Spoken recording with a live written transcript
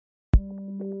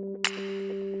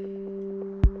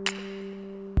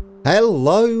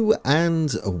Hello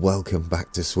and welcome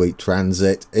back to Sweet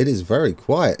Transit. It is very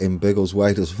quiet in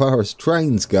Biggleswade as far as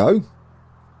trains go,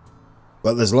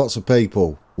 but there's lots of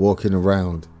people walking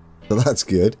around, so that's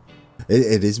good.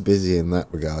 It is busy in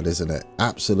that regard, isn't it?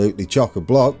 Absolutely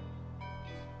chock-a-block.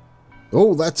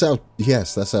 Oh, that's our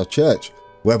church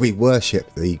where we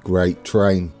worship the great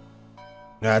train.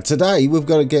 Today we've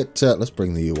got to get, let's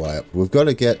bring the UI up. We've got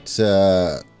to get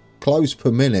close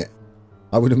per minute.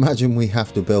 I would imagine we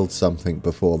have to build something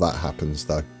before that happens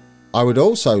though. I would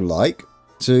also like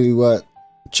to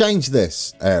change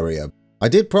this area. I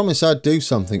did promise I'd do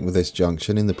something with this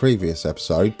junction in the previous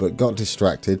episode, but got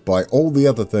distracted by all the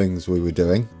other things we were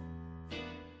doing.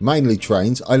 Mainly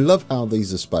trains. I love how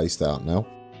these are spaced out now.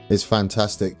 It's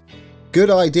fantastic. Good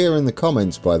idea in the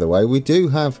comments, by the way. We do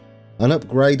have an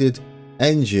upgraded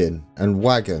engine and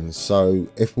wagons, so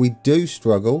if we do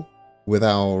struggle with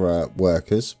our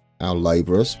workers, our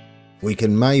labourers, we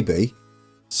can maybe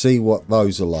see what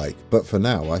those are like. But for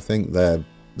now, I think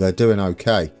they're doing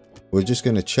okay. We're just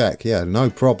going to check. Yeah, no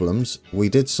problems. We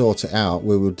did sort it out.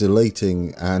 We were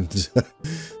deleting and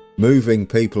moving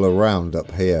people around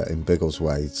up here in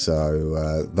Biggleswade,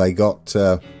 so they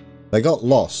got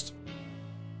lost.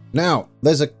 Now,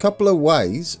 there's a couple of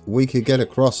ways we could get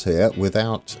across here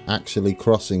without actually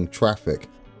crossing traffic.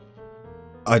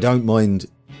 I don't mind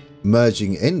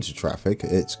merging into traffic,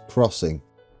 it's crossing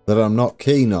that I'm not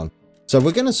keen on. So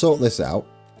we're going to sort this out,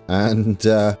 and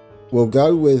we'll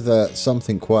go with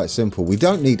something quite simple. We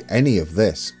don't need any of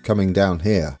this coming down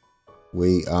here.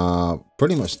 We are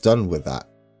pretty much done with that.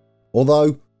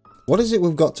 Although, what is it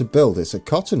we've got to build? It's a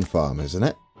cotton farm, isn't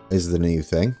it? Is the new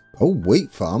thing. Oh,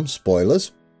 wheat farm,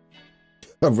 spoilers.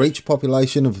 A reach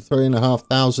population of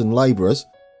 3,500 labourers,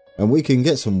 and we can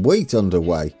get some wheat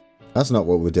underway. That's not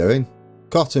what we're doing.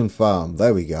 Cotton farm,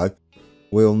 there we go.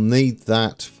 We'll need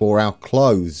that for our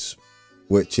clothes,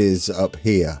 which is up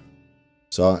here.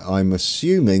 So I'm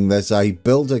assuming there's a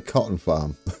builder cotton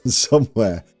farm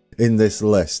somewhere in this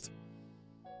list.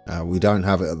 We don't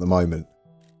have it at the moment.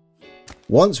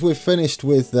 Once we've finished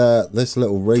with this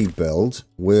little rebuild,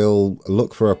 we'll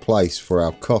look for a place for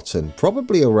our cotton.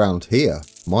 Probably around here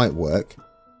might work.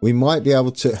 We might be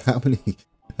able to...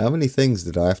 How many things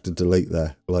did I have to delete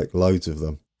there? Like loads of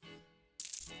them.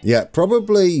 Yeah,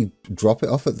 probably drop it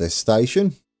off at this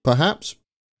station, perhaps.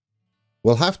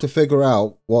 We'll have to figure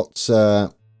out what's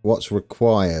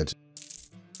required.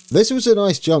 This was a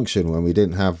nice junction when we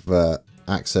didn't have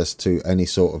access to any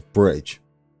sort of bridge.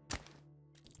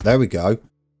 There we go.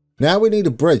 Now we need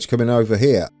a bridge coming over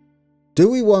here.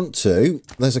 Do we want to?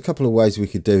 There's a couple of ways we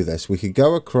could do this. We could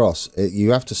go across.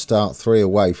 You have to start 3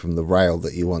 away from the rail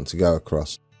that you want to go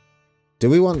across.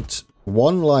 Do we want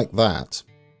one like that?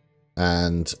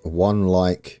 And one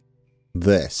like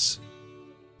this,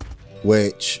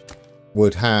 which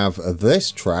would have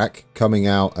this track coming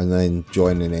out and then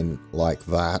joining in like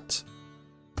that.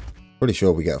 Pretty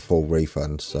sure we get a full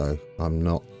refund, so I'm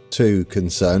not too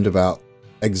concerned about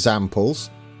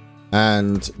examples.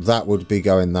 And that would be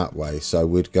going that way, so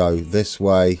we'd go this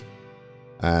way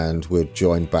and we'd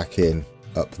join back in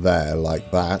up there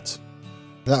like that.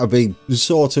 That would be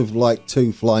sort of like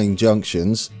 2 flying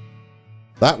junctions.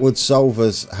 That would solve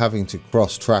us having to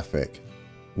cross traffic.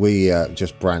 We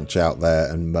just branch out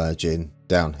there and merge in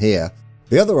down here.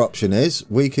 The other option is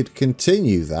we could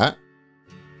continue that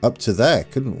up to there,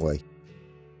 couldn't we?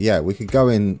 Yeah, we could go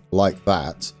in like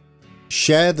that,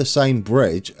 share the same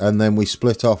bridge, and then we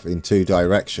split off in 2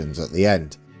 directions at the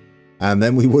end. And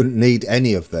then we wouldn't need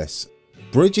any of this.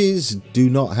 Bridges do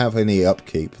not have any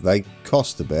upkeep. They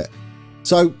cost a bit.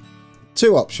 So,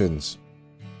 2 options.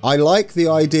 I like the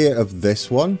idea of this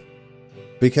one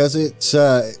because it's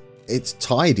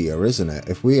tidier, isn't it?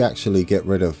 If we actually get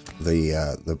rid of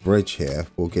the bridge here,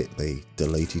 we'll get the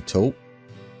deleted tool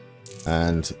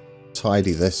and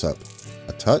tidy this up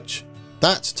a touch.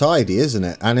 That's tidy, isn't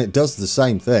it? And it does the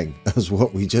same thing as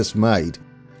what we just made.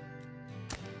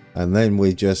 And then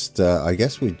we just, I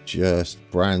guess we just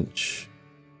branch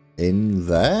in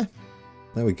there.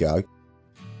 There we go.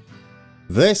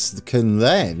 This can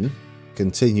then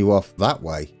continue off that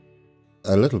way.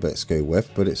 A little bit skew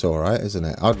whiff, but it's alright, isn't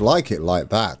it? I'd like it like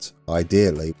that,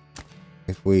 ideally.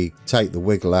 If we take the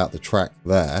wiggle out the track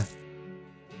there,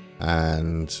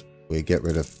 and we get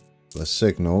rid of the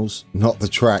signals, not the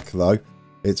track though,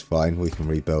 it's fine, we can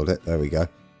rebuild it, there we go.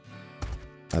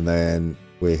 And then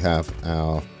we have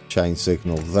our chain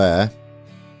signal there.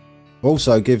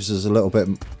 Also gives us a little bit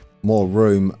more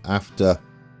room after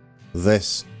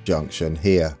this junction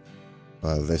here.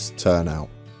 This turnout.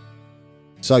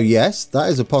 So yes, that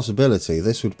is a possibility.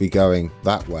 This would be going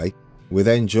that way. We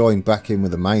then join back in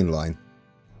with the main line.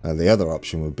 The other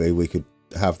option would be we could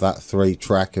have that 3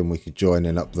 track and we could join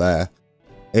in up there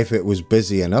if it was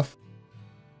busy enough.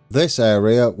 This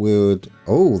area would...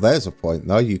 Oh, there's a point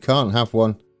though. You can't have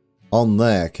one on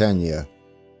there, can you?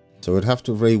 So we'd have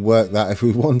to rework that if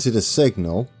we wanted a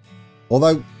signal.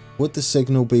 Although, would the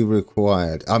signal be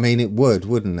required? I mean, it would,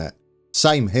 wouldn't it?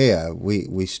 Same here.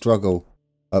 We struggle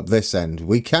up this end.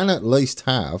 We can at least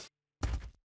have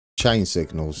chain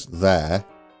signals there,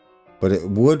 but it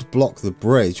would block the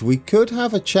bridge. We could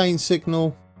have a chain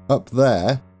signal up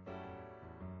there.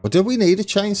 Or do we need a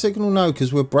chain signal? No,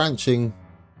 because we're branching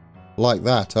like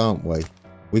that, aren't we?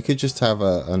 We could just have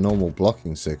a normal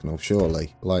blocking signal,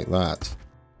 surely, like that.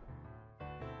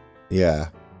 Yeah.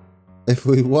 If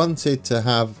we wanted to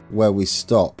have where we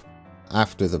stop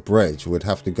after the bridge, we'd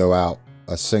have to go out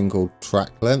a single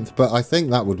track length, but I think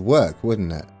that would work,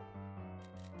 wouldn't it?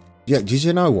 Yeah, did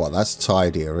you know what? That's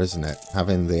tidier, isn't it?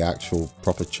 Having the actual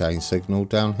proper chain signal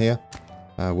down here.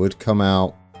 We'd come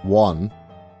out one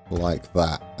like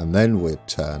that, and then we'd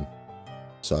turn.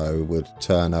 So we'd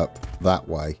turn up that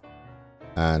way,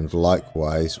 and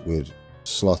likewise we'd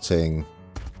slot in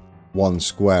one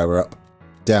square up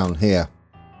down here.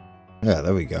 Yeah,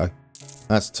 there we go.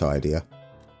 That's tidier.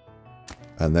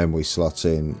 And then we slot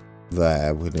in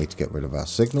there. We need to get rid of our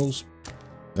signals.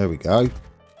 There we go.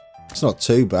 It's not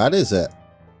too bad, is it?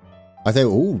 I think,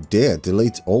 oh dear,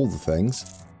 delete all the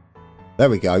things. There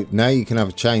we go. Now you can have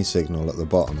a chain signal at the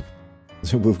bottom.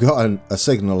 So we've got a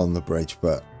signal on the bridge,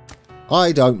 but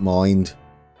I don't mind.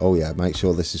 Oh yeah, make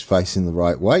sure this is facing the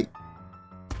right way.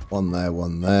 One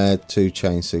there, 2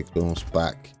 chain signals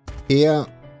back here.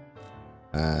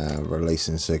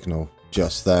 Releasing signal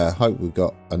just there. Hope we've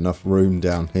got enough room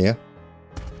down here.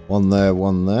 One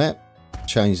there.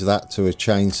 Change that to a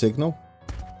chain signal.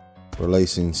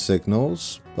 Releasing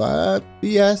signals. But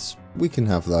yes, we can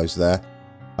have those there.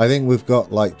 I think we've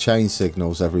got like chain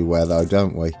signals everywhere though,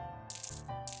 don't we?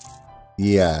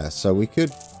 Yeah, so we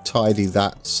could tidy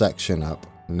that section up.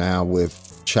 Now we've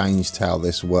changed how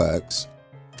this works.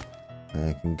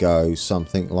 I can go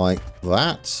something like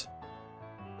that.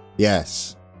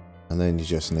 Yes. And then you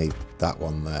just need that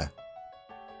one there.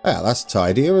 Yeah, that's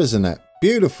tidier, isn't it?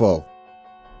 Beautiful.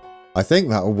 I think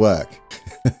that'll work.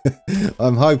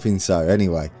 I'm hoping so,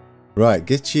 anyway. Right,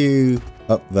 get you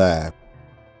up there.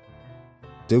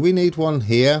 Do we need one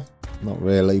here? Not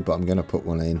really, but I'm going to put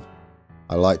one in.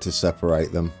 I like to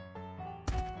separate them.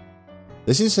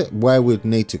 This is where we'd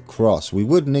need to cross. We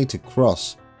would need to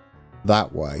cross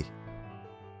that way.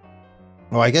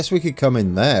 Oh, I guess we could come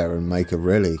in there and make a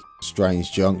really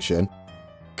strange junction.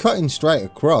 Cutting straight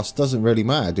across doesn't really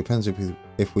matter. Depends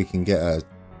if we can get a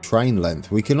train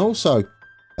length. We can also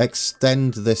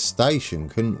extend this station,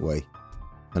 couldn't we?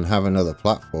 And have another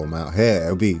platform out here. It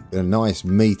would be a nice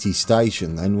meaty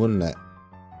station then, wouldn't it?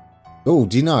 Oh,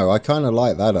 do you know, I kind of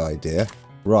like that idea.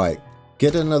 Right,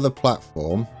 get another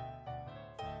platform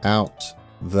out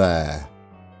there.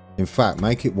 In fact,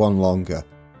 make it one longer.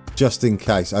 Just in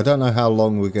case. I don't know how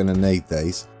long we're going to need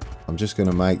these. I'm just going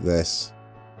to make this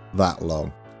that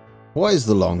long. What is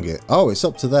the longest? Oh, it's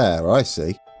up to there. I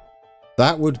see.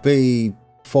 That would be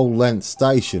full length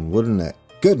station, wouldn't it?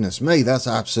 Goodness me, that's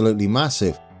absolutely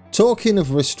massive. Talking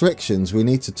of restrictions, we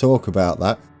need to talk about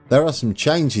that. There are some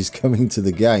changes coming to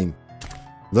the game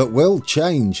that will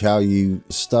change how you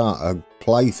start a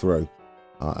playthrough.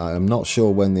 I'm not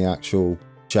sure when the actual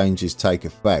changes take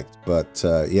effect, but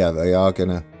yeah, they are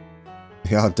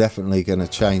definitely gonna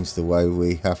change the way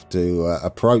we have to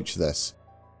approach this.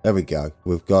 There we go.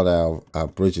 We've got our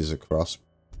bridges across.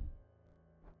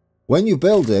 When you're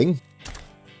building,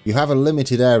 you have a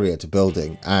limited area to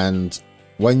building, and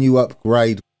when you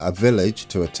upgrade a village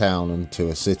to a town and to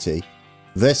a city,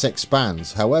 this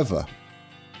expands. However,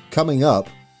 coming up,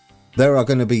 there are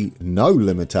going to be no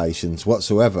limitations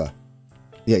whatsoever.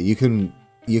 Yeah, you can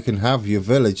have your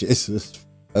villages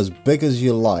as big as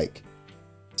you like.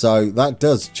 So that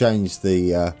does change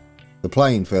the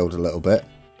playing field a little bit.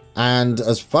 And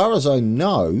as far as I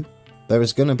know, there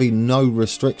is going to be no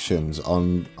restrictions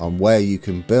on where you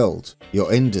can build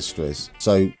your industries.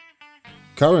 So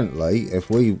currently, if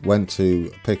we went to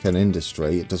pick an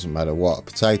industry, it doesn't matter what, a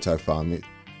potato farm,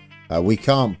 we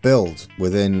can't build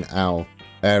within our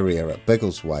area at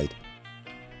Biggleswade.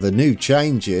 The new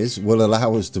changes will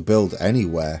allow us to build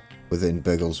anywhere within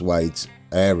Biggleswade's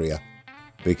area,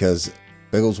 because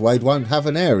Biggleswade won't have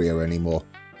an area anymore.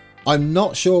 I'm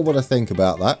not sure what I think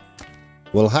about that.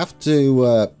 We'll have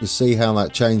to see how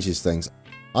that changes things.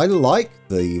 I like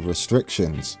the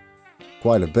restrictions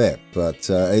quite a bit, but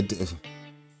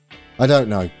I don't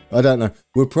know.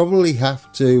 We'll probably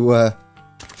have to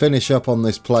finish up on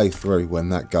this playthrough when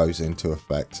that goes into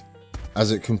effect,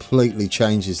 as it completely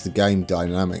changes the game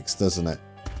dynamics, doesn't it?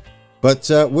 But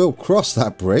we'll cross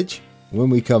that bridge when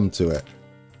we come to it.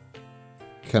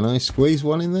 Can I squeeze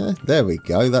one in there? There we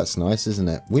go. That's nice, isn't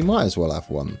it? We might as well have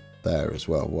one there as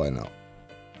well. Why not?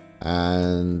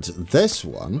 And this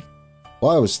one,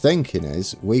 what I was thinking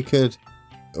is we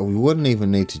wouldn't even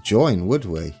need to join, would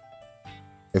we?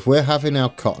 If we're having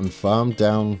our cotton farm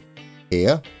down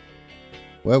here,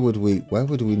 where would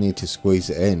we need to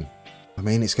squeeze it in? I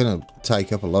mean, it's going to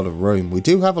take up a lot of room. We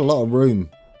do have a lot of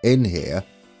room in here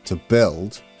to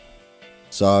build,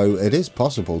 so it is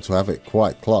possible to have it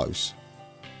quite close.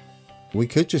 We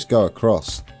could just go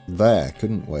across there,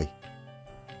 couldn't we?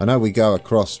 I know we go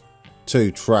across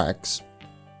 2 tracks.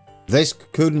 This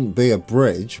couldn't be a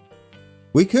bridge.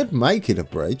 We could make it a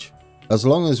bridge, as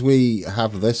long as we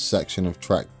have this section of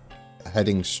track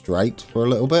heading straight for a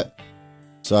little bit.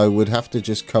 So we'd have to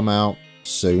just come out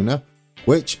sooner,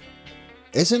 which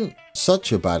isn't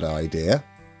such a bad idea.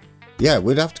 Yeah,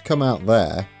 we'd have to come out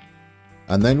there,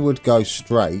 and then we'd go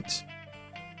straight.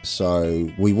 So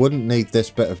we wouldn't need this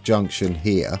bit of junction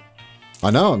here. I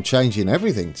know I'm changing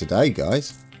everything today,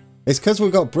 guys. It's because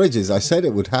we've got bridges. I said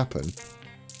it would happen.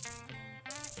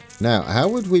 Now, how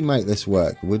would we make this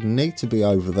work? We'd need to be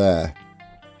over there.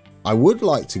 I would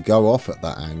like to go off at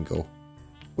that angle.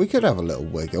 We could have a little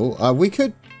wiggle. We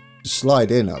could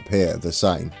slide in up here the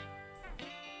same.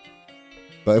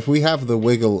 But if we have the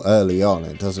wiggle early on,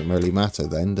 it doesn't really matter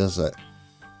then, does it?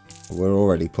 We're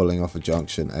already pulling off a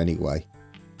junction anyway.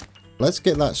 Let's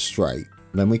get that straight.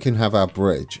 Then we can have our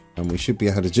bridge. And we should be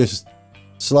able to just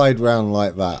slide round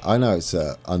like that. I know it's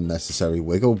an unnecessary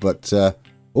wiggle, but...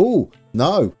 oh,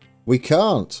 no, we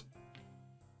can't.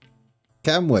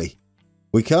 Can we?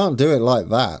 We can't do it like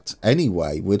that.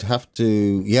 Anyway, we'd have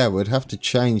to... yeah, we'd have to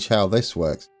change how this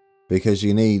works. Because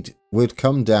you need... we'd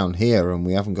come down here and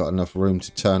we haven't got enough room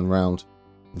to turn around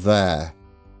there.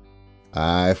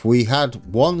 If we had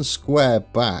one square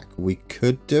back, we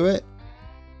could do it.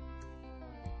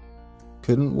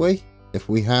 Couldn't we? If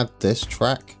we had this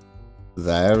track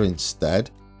there instead.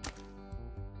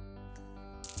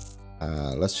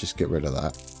 Let's just get rid of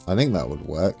that. I think that would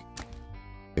work.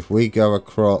 If we go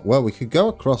across... well, we could go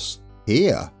across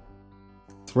here.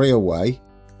 3 away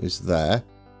is there.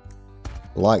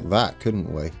 Like that,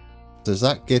 couldn't we? Does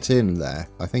that get in there?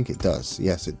 I think it does.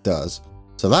 Yes, it does.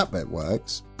 So that bit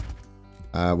works.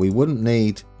 We wouldn't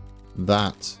need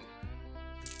that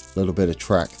little bit of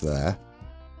track there.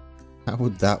 How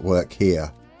would that work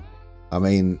here? I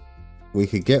mean, we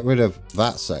could get rid of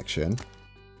that section.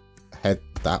 Head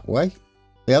that way.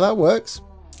 Yeah, that works.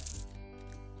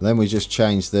 Then we just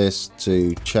change this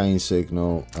to chain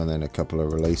signal and then a couple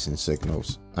of releasing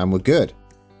signals. And we're good.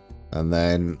 And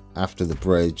then after the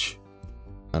bridge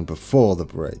and before the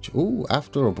bridge. Ooh,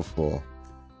 after or before?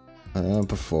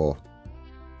 Before.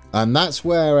 And that's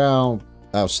where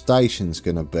our station's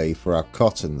going to be for our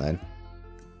cotton then.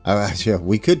 Oh, actually,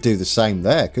 we could do the same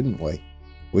there, couldn't we?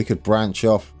 We could branch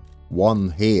off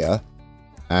one here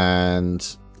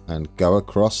and go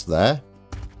across there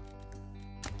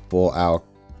for our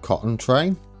cotton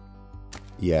train.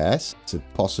 Yes, it's a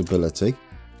possibility.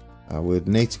 We'd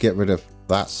need to get rid of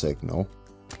that signal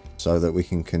so that we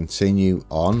can continue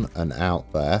on and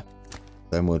out there.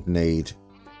 Then we'd need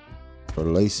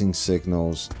releasing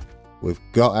signals. We've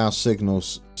got our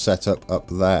signals set up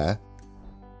there.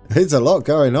 There's a lot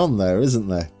going on there, isn't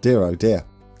there? Dear oh dear.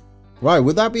 Right,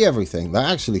 would that be everything? That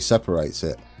actually separates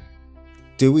it.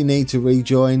 Do we need to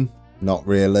rejoin? Not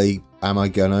really. Am I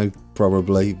gonna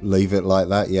probably leave it like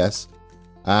that? Yes.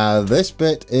 This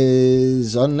bit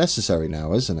is unnecessary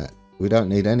now, isn't it? We don't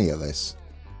need any of this.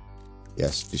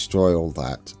 Yes, destroy all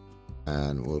that.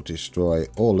 And we'll destroy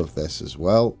all of this as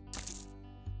well.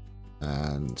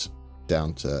 And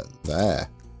down to there.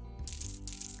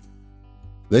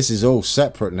 This is all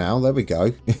separate now. There we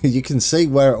go. You can see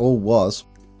where it all was.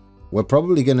 We're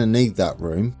probably going to need that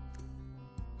room.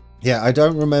 Yeah, I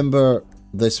don't remember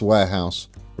this warehouse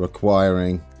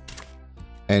requiring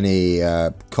any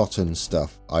cotton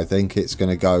stuff. I think it's going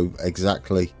to go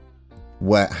exactly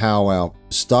how our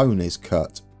stone is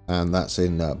cut. And that's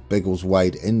in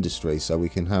Biggleswade Industry. So we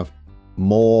can have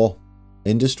more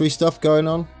industry stuff going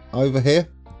on over here.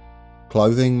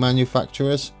 Clothing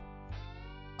manufacturers.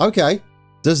 Okay.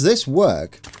 Does this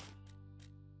work?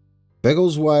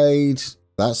 Biggleswade,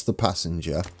 that's the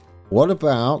passenger. What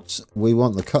about we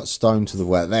want the cut stone to the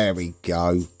warehouse? There we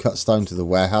go. Cut stone to the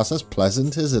warehouse. That's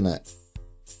pleasant, isn't it?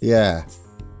 Yeah.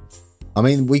 I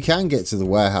mean, we can get to the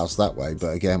warehouse that way,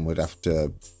 but again, we'd have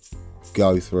to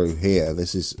go through here.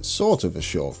 This is sort of a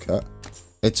shortcut.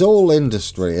 It's all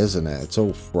industry, isn't it? It's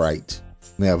all freight.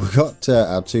 Now, we've got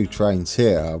our 2 trains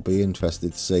here. I'll be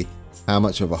interested to see how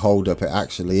much of a hold-up it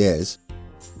actually is.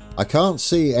 I can't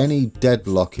see any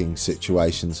deadlocking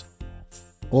situations.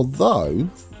 Although,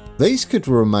 these could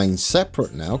remain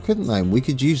separate now, couldn't they? And we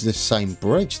could use this same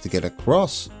bridge to get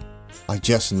across. I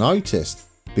just noticed,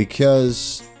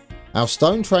 because our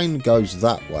stone train goes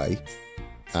that way.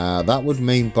 That would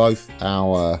mean both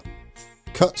our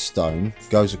cut stone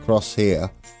goes across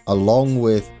here, along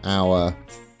with our...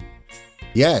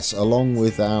 Yes, along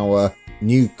with our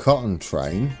new cotton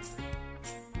train.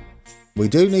 We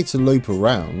do need to loop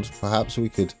around. Perhaps we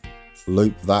could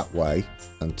loop that way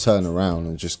and turn around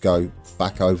and just go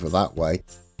back over that way.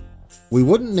 We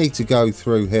wouldn't need to go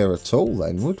through here at all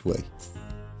then, would we?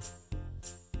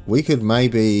 We could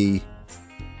maybe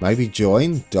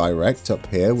join direct up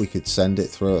here. We could send it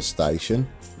through a station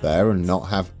there and not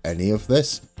have any of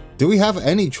this. Do we have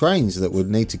any trains that would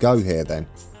need to go here then?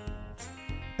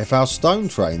 If our stone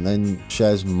train then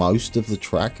shares most of the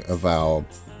track of our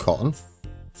cotton,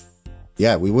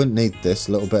 yeah, we wouldn't need this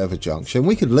little bit of a junction.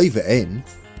 We could leave it in.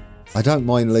 I don't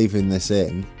mind leaving this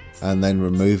in and then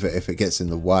remove it if it gets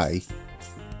in the way.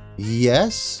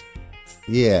 Yes.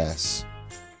 Yes.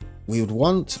 We would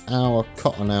want our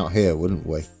cotton out here, wouldn't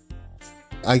we?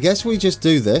 I guess we just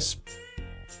do this.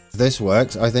 This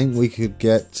works. I think we could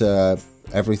get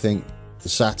everything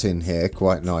sat in here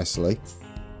quite nicely.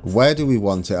 Where do we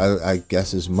want it? I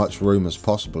guess as much room as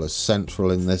possible, as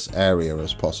central in this area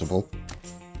as possible.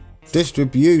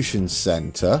 Distribution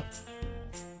centre.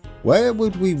 Where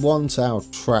would we want our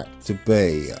track to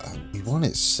be? We want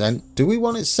it do we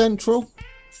want it central?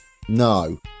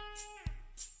 No.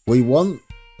 We want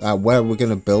where we're going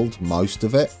to build most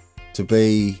of it to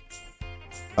be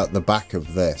at the back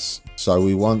of this. So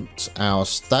we want our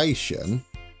station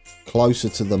closer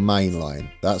to the main line.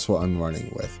 That's what I'm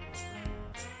running with.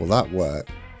 Will that work?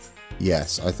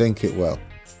 Yes, I think it will.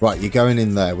 Right, you're going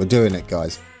in there. We're doing it,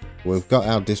 guys. We've got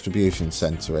our distribution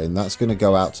centre in. That's going to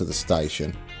go out to the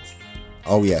station.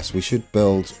 Oh, yes, we should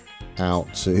build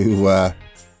out to...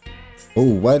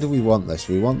 oh, where do we want this?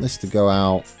 We want this to go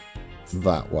out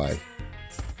that way.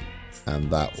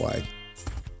 And that way.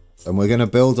 And we're going to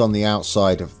build on the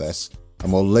outside of this.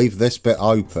 And we'll leave this bit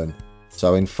open.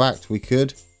 So, in fact, we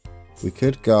could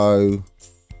go...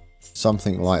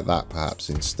 something like that perhaps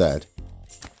instead.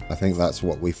 I think that's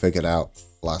what we figured out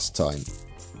last time.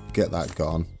 Get that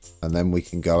gone and then we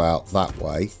can go out that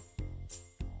way.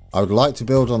 I would like to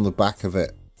build on the back of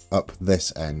it up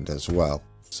this end as well.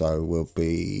 So we'll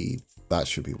be... that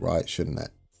should be right, shouldn't it?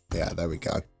 Yeah, there we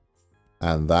go.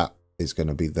 And that is going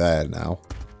to be there now.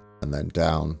 And then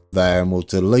down there, and we'll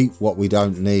delete what we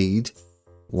don't need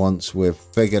once we've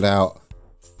figured out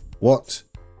what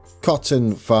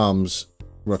cotton farms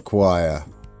require.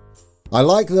 I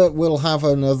like that we'll have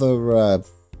another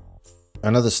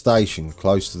station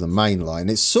close to the main line.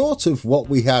 It's sort of what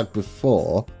we had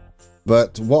before,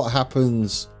 but what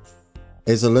happens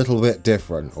is a little bit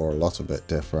different, or a lot of bit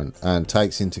different, and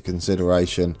takes into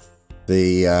consideration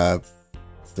the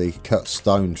cut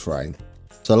stone train.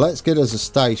 So let's get us a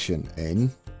station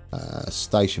in.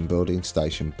 Station building,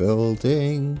 station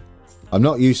building. I'm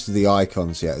not used to the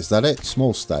icons yet. Is that it?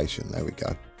 Small station. There we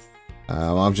go.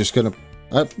 I'm just going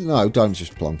to... no, don't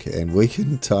just plonk it in. We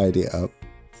can tidy it up.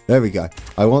 There we go.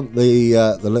 I want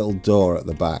the little door at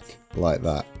the back, like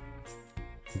that.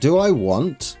 Do I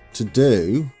want to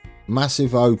do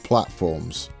massive O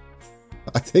platforms?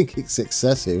 I think it's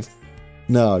excessive.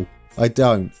 No, I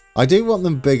don't. I do want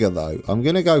them bigger, though. I'm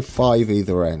going to go 5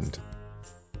 either end.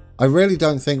 I really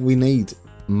don't think we need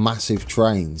massive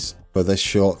trains for this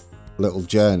short little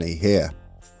journey here.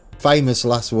 Famous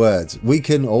last words. We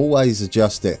can always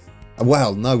adjust it.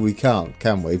 Well, no, we can't,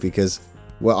 can we? Because,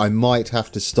 well, I might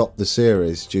have to stop the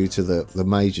series due to the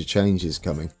major changes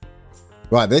coming.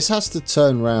 Right, this has to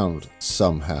turn round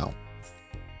somehow.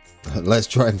 Let's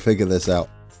try and figure this out.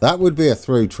 That would be a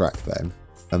through track then.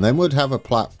 And then we'd have a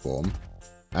platform.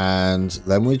 And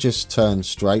then we just turn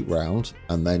straight round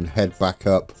and then head back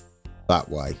up that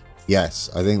way. Yes,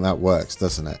 I think that works,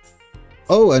 doesn't it?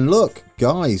 Oh, and look,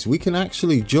 guys, we can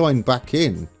actually join back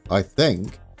in, I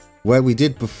think, where we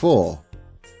did before.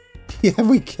 Yeah,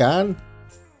 we can.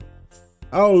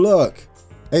 Oh, look.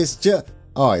 It's just...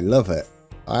 oh, I love it.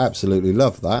 I absolutely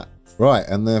love that. Right,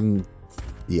 and then...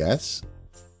 yes.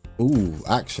 Ooh,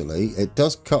 actually, it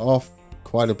does cut off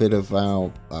quite a bit of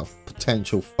our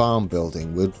potential farm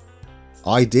building. We'd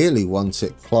ideally want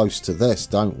it close to this,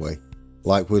 don't we?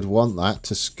 Like, we'd want that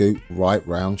to scoot right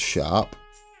round sharp.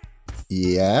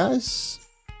 Yes.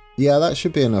 Yeah, that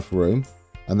should be enough room.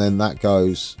 And then that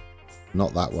goes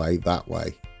Not that way, that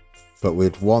way. But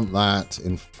we'd want that,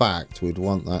 in fact, we'd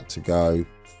want that to go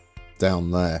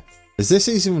down there. Is this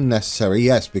even necessary?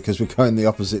 Yes, because we're going the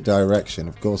opposite direction.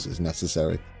 Of course it's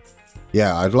necessary.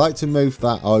 Yeah, I'd like to move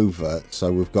that over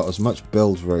so we've got as much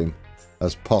build room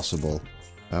as possible.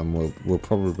 And we'll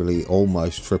probably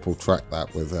almost triple track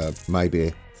that with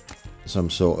maybe some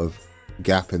sort of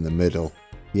gap in the middle.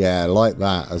 Yeah, like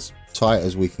that, as tight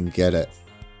as we can get it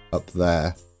up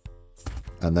there.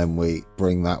 And then we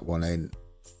bring that one in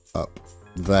up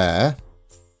there.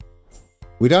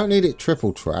 We don't need it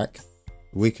triple track.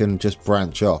 We can just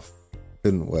branch off,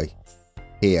 couldn't we?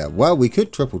 Here. Well, we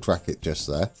could triple track it just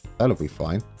there. That'll be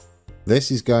fine.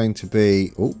 This is going to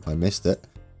be... Oh, I missed it.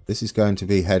 This is going to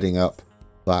be heading up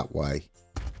that way.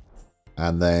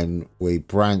 And then we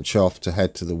branch off to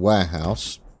head to the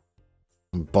warehouse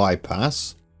and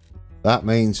bypass. That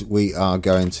means we are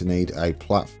going to need a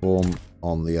platform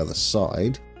on the other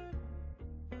side.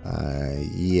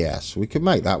 Yes, we can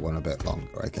make that one a bit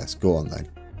longer, I guess. Go on then.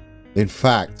 In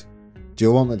fact, do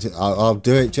you want me to... I'll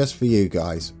do it just for you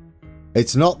guys.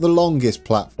 It's not the longest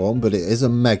platform, but it is a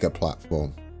mega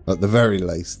platform, at the very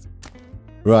least.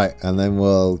 Right, and then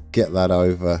we'll get that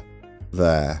over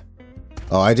there.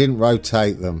 Oh, I didn't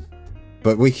rotate them.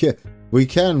 But we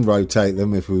can rotate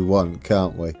them if we want,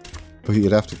 can't we? But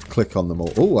you'd have to click on them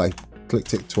all. Oh, I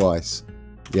clicked it twice.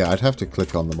 Yeah, I'd have to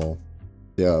click on them all.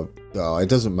 Yeah, oh, it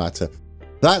doesn't matter.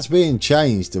 That's being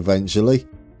changed eventually,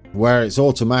 where it's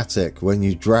automatic when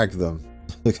you drag them,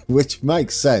 which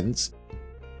makes sense.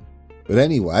 But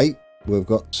anyway, we've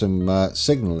got some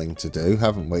signalling to do,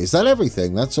 haven't we? Is that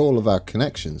everything? That's all of our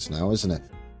connections now, isn't it?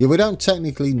 Yeah, we don't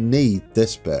technically need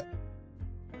this bit.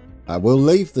 We'll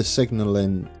leave the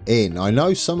signalling in. I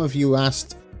know some of you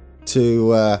asked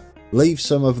to leave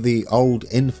some of the old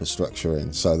infrastructure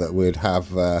in so that we'd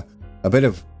have a bit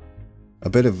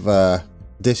of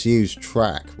disused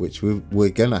track, which we're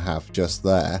gonna have just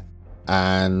there.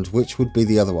 And which would be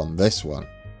the other one? This one.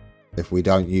 If we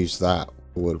don't use that,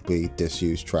 will be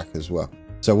disused track as well.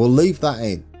 So we'll leave that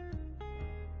in.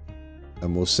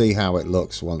 And we'll see how it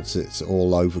looks once it's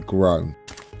all overgrown.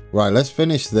 Right, let's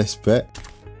finish this bit.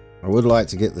 I would like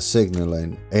to get the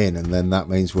signalling in, and then that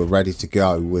means we're ready to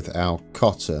go with our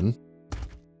cotton.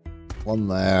 One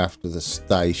there after the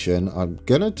station. I'm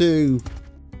going to do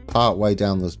part way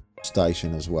down the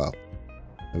station as well.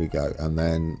 There we go. And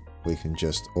then we can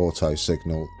just auto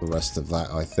signal the rest of that,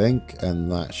 I think.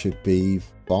 And that should be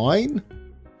fine.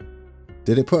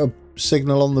 Did it put a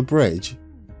signal on the bridge?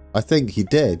 I think you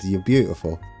did. You're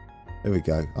beautiful. There we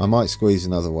go. I might squeeze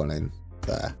another one in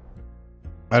there.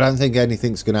 I don't think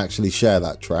anything's going to actually share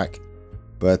that track.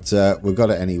 But we've got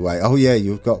it anyway. Oh yeah,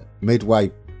 you've got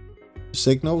midway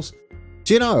signals.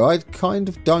 Do you know, I kind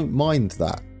of don't mind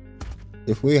that.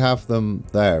 If we have them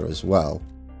there as well.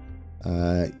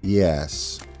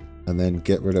 Yes. And then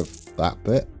get rid of that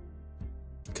bit.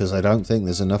 Because I don't think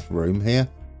there's enough room here.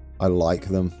 I like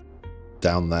them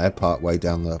down there, part way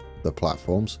down the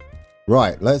platforms.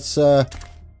 Right, let's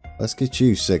get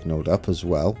you signalled up as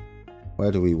well.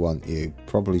 Where do we want you?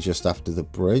 Probably just after the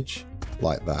bridge,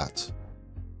 like that.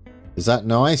 Is that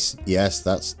nice? Yes,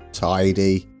 that's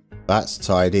tidy. That's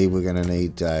tidy. We're going to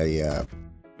need a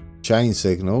chain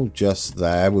signal just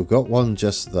there. We've got one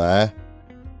just there.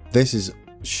 This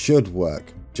should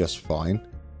work just fine.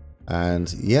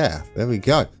 And yeah, there we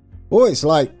go. Oh, it's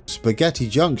like Spaghetti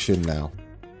Junction now.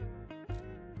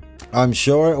 I'm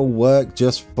sure it'll work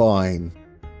just fine.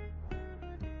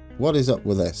 What is up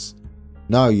with this?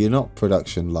 No, you're not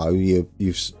production low. We're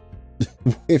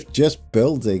just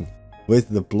building with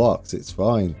the blocks. It's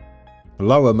fine.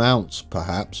 Low amounts,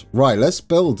 perhaps. Right, let's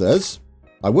build us.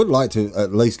 I would like to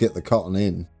at least get the cotton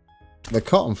in. The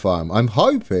cotton farm. I'm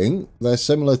hoping they're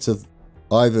similar to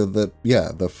either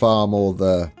the farm or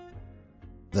the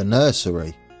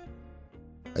nursery.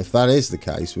 If that is the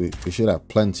case, we should have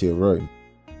plenty of room.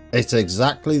 It's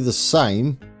exactly the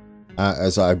same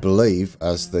as I believe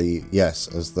as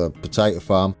the potato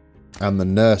farm and the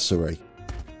nursery.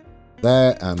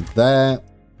 There and there.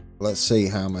 Let's see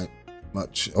how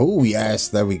much. Oh yes,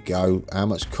 there we go. How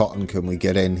much cotton can we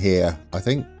get in here? I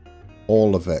think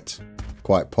all of it,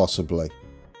 quite possibly.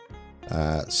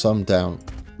 Some down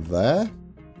there.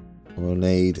 We'll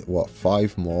need what,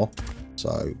 5 more.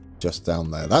 So just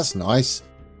down there. That's nice.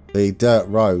 The dirt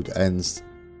road ends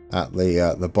at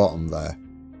the bottom there.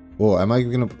 Oh, am I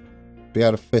going to be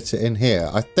able to fit it in here?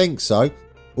 I think so.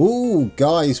 Ooh,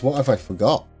 guys, what have I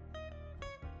forgot?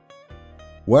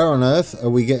 Where on earth are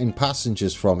we getting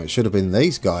passengers from? It should have been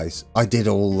these guys. I did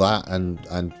all that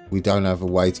and we don't have a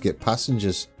way to get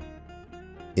passengers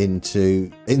into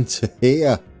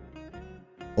here.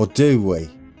 Or do we?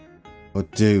 Or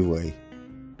do we?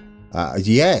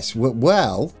 Yes,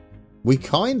 well, we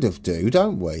kind of do,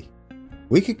 don't we?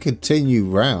 We could continue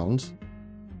round.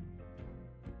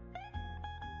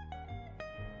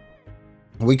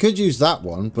 We could use that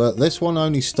one, but this one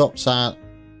only stops at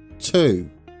 2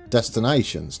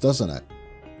 destinations, doesn't it?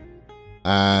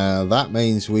 That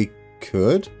means we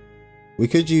could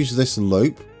use this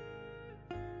loop.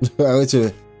 Well,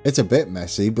 it's a bit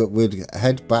messy, but we'd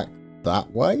head back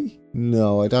that way.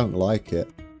 No, I don't like it.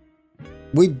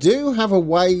 We do have a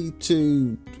way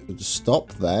to stop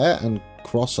there and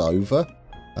cross over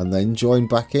and then join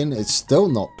back in. It's still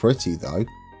not pretty though.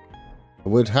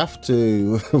 We'd have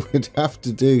to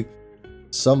do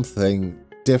something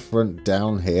different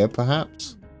down here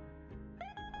perhaps.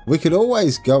 We could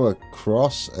always go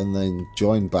across and then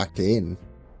join back in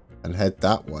and head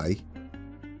that way.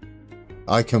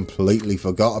 I completely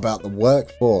forgot about the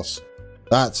workforce.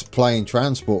 That's plain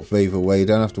transport fever where you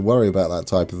don't have to worry about that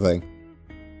type of thing.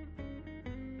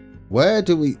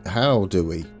 How do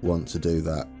we want to do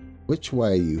that? Which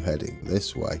way are you heading?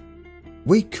 This way.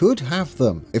 We could have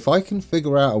them. If I can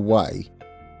figure out a way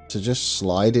to just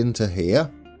slide into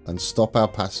here and stop our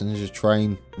passenger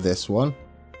train, this one,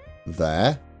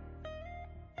 there.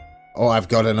 Oh, I've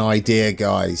got an idea,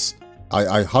 guys.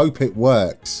 I hope it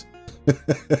works.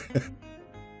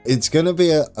 It's going to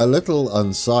be a little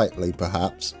unsightly,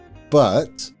 perhaps,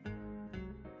 but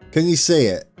can you see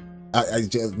it?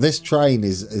 This train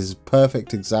is a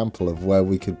perfect example of where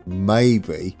we could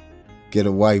maybe get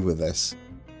away with this.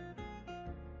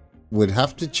 We'd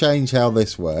have to change how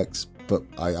this works, but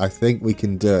I think we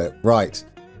can do it. Right.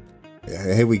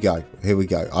 Here we go. Here we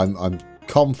go. I'm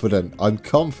confident. I'm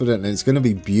confident and it's going to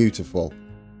be beautiful.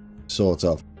 Sort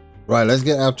of. Right, let's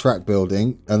get our track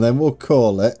building and then we'll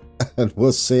call it and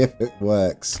we'll see if it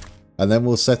works. And then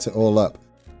we'll set it all up.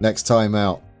 Next time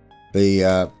out, the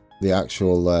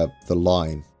actual the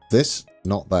line. This,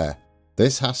 not there.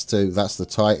 This has to, that's the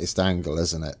tightest angle,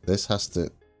 isn't it? This has to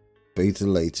be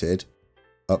deleted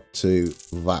up to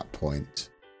that point.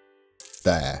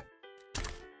 There.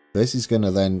 This is going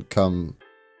to then come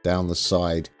down the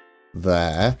side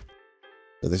there.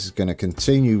 So this is going to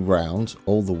continue round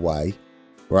all the way.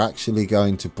 We're actually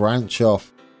going to branch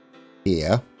off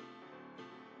here.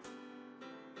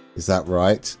 Is that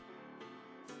right?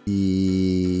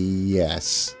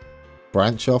 Yes.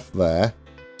 Branch off there.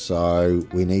 So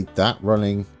we need that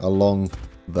running along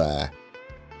there.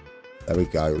 There we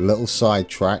go. Little side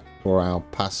track for our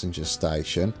passenger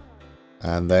station.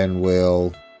 And then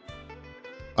we'll...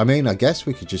 I mean, I guess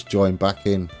we could just join back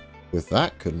in with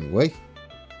that, couldn't we?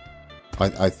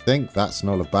 I think that's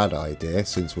not a bad idea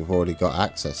since we've already got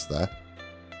access there.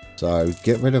 So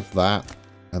get rid of that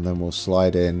and then we'll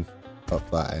slide in up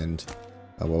that end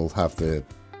and we'll have the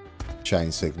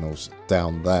chain signals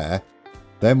down there.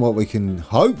 Then what we can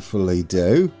hopefully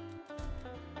do,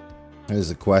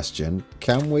 here's a question,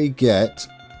 can we get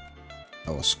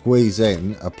or squeeze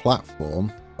in a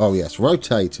platform? Oh yes,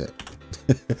 rotate it.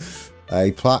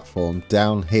 A platform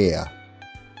down here.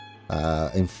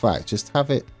 In fact, just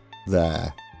have it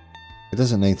there. It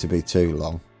doesn't need to be too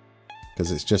long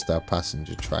because it's just our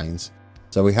passenger trains.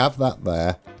 So we have that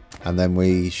there and then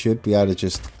we should be able to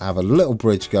just have a little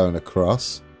bridge going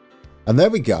across. And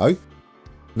there we go.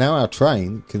 Now our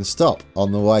train can stop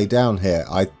on the way down here.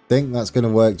 I think that's going to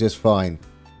work just fine.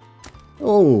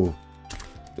 Oh,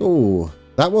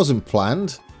 that wasn't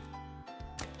planned,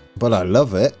 but I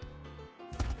love it.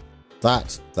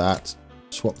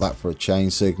 Swap that for a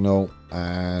chain signal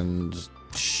and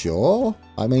sure.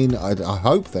 I mean, I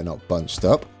hope they're not bunched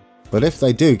up, but if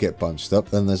they do get bunched up,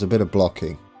 then there's a bit of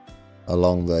blocking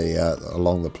along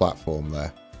the platform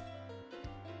there.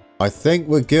 I think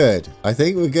we're good. I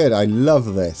think we're good. I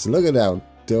love this. Look at how,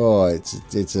 oh,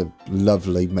 it's a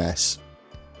lovely mess.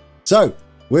 So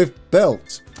we've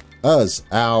built us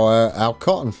our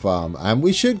cotton farm, and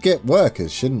we should get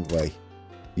workers, shouldn't we?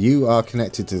 You are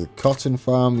connected to the cotton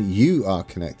farm. You are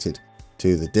connected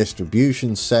to the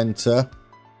distribution center.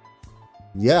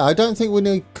 Yeah, I don't think we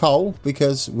need coal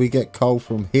because we get coal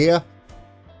from here,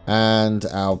 and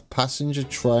our passenger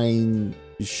train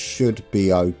should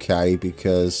be okay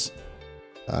because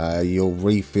you'll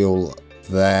refuel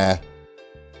there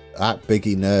at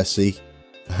Biggie Nursey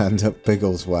and at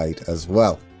Biggleswade as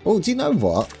well. Oh, do you know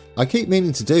what? I keep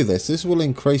meaning to do this. This will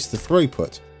increase the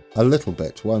throughput a little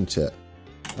bit, won't it?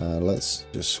 Let's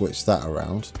just switch that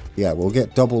around. Yeah, we'll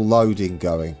get double loading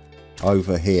going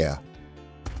over here.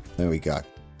 There we go.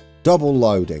 Double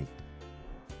loading.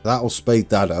 That'll speed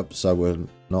that up so we're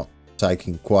not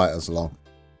taking quite as long.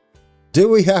 Do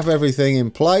we have everything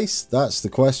in place? That's the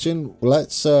question.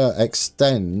 Let's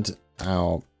extend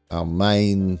our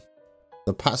main,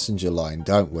 the passenger line,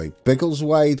 don't we?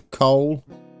 Biggleswade coal.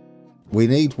 We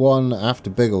need one after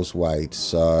Biggleswade,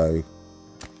 so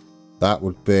that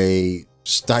would be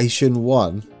Station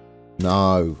 1.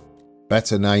 No,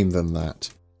 better name than that.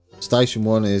 Station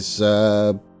 1 is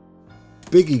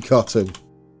Biggie Cotton.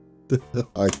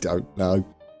 I don't know.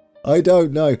 I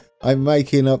don't know. I'm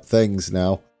making up things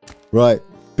now. Right,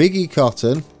 Biggie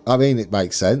Cotton. I mean, it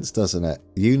makes sense, doesn't it?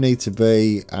 You need to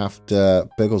be after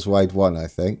Biggleswade 1, I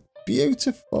think.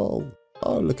 Beautiful.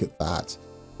 Oh, look at that.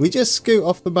 We just scoot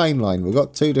off the main line. We've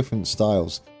got two different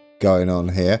styles going on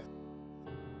here.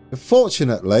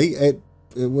 Fortunately, it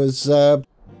was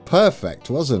perfect,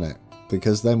 wasn't it?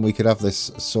 Because then we could have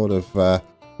this sort of,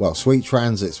 well, Sweet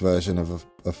Transit's version of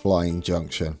a flying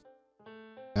junction.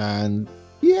 And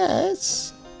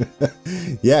yes.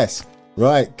 Yes.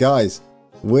 Right, guys,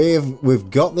 we've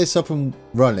got this up and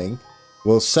running.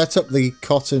 We'll set up the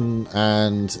cotton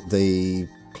and the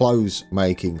clothes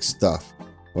making stuff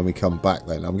when we come back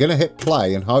then. I'm going to hit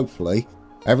play and hopefully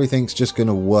everything's just going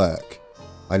to work.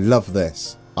 I love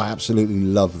this. I absolutely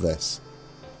love this.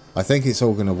 I think it's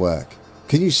all going to work.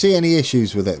 Can you see any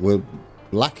issues with it? We're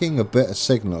lacking a bit of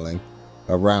signalling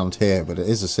around here, but it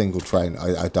is a single train.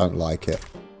 I don't like it.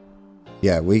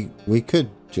 Yeah, we could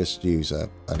just use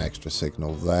an extra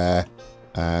signal there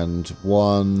and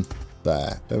one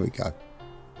there. There we go.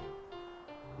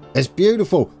 It's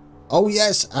beautiful. Oh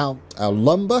yes, our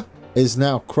lumber is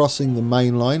now crossing the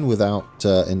main line without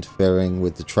interfering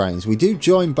with the trains. We do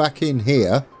join back in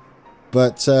here,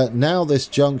 but now this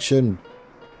junction,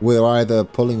 we're either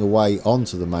pulling away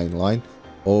onto the main line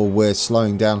or we're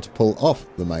slowing down to pull off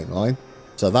the main line,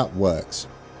 so that works.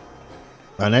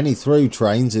 And any through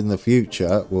trains in the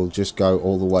future will just go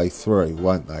all the way through,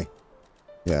 won't they?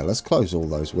 Yeah, let's close all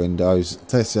those windows.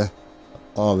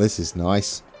 Oh, this is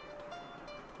nice.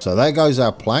 So there goes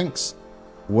our planks.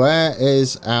 Where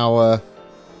is our...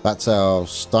 That's our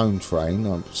stone train.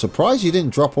 I'm surprised you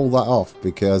didn't drop all that off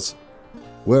because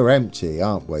we're empty,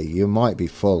 aren't we? You might be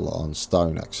full on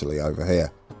stone actually over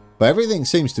here. But everything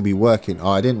seems to be working. Oh,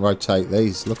 I didn't rotate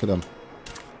these. Look at them.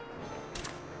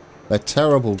 They're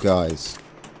terrible guys.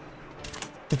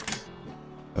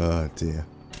 Oh dear.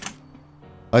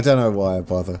 I don't know why I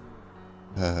bother.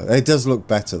 It does look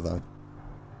better though.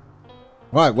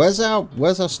 Right, where's our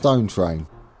stone train?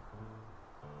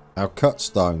 Our cut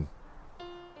stone.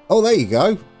 Oh, there you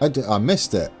go. I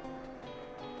missed it.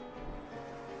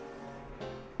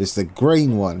 It's the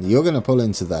green one. You're going to pull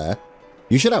into there.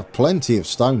 You should have plenty of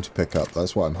stone to pick up.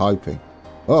 That's what I'm hoping.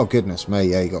 Oh goodness me.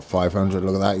 Yeah, you got 500.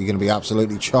 Look at that. You're going to be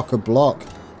absolutely chock-a-block.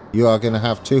 You are going to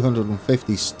have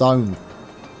 250 stone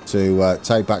to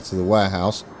take back to the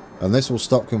warehouse. And this will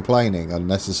stop complaining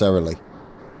unnecessarily.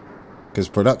 Because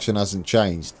production hasn't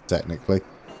changed, technically.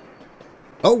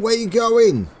 Oh, where you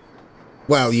going?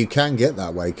 Well, you can get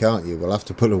that way, can't you? We'll have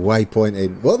to put a waypoint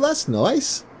in. Well, that's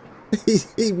nice.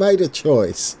 He made a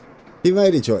choice. He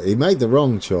made a choice. He made the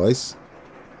wrong choice.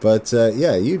 But,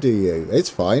 yeah, you do you. It's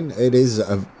fine. It is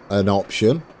an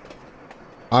option.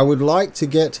 I would like to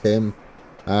get him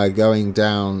going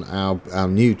down our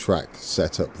new track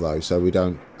setup, though, so we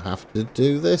don't have to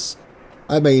do this.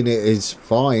 I mean, it is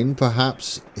fine.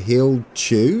 Perhaps he'll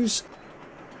choose.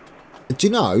 Do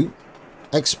you know,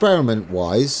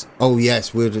 experiment-wise... Oh,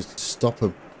 yes, we'll just stop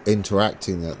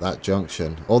interacting at that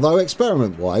junction. Although,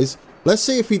 experiment-wise, let's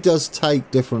see if he does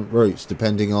take different routes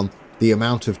depending on the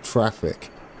amount of traffic.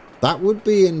 That would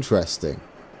be interesting.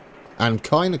 And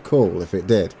kind of cool if it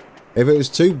did. If it was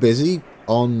too busy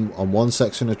on one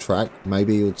section of track,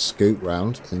 maybe he would scoot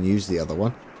round and use the other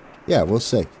one. Yeah, we'll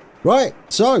see. Right,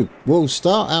 so we'll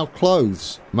start our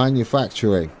clothes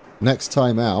manufacturing next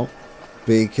time out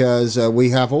because we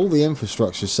have all the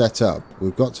infrastructure set up.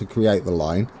 We've got to create the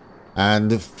line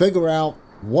and figure out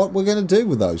what we're going to do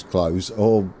with those clothes,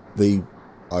 or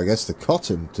I guess the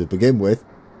cotton to begin with.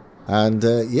 And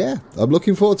yeah, I'm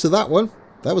looking forward to that one.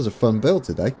 That was a fun build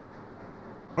today.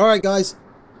 Alright guys,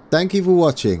 thank you for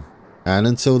watching, and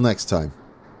until next time,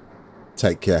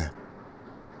 take care.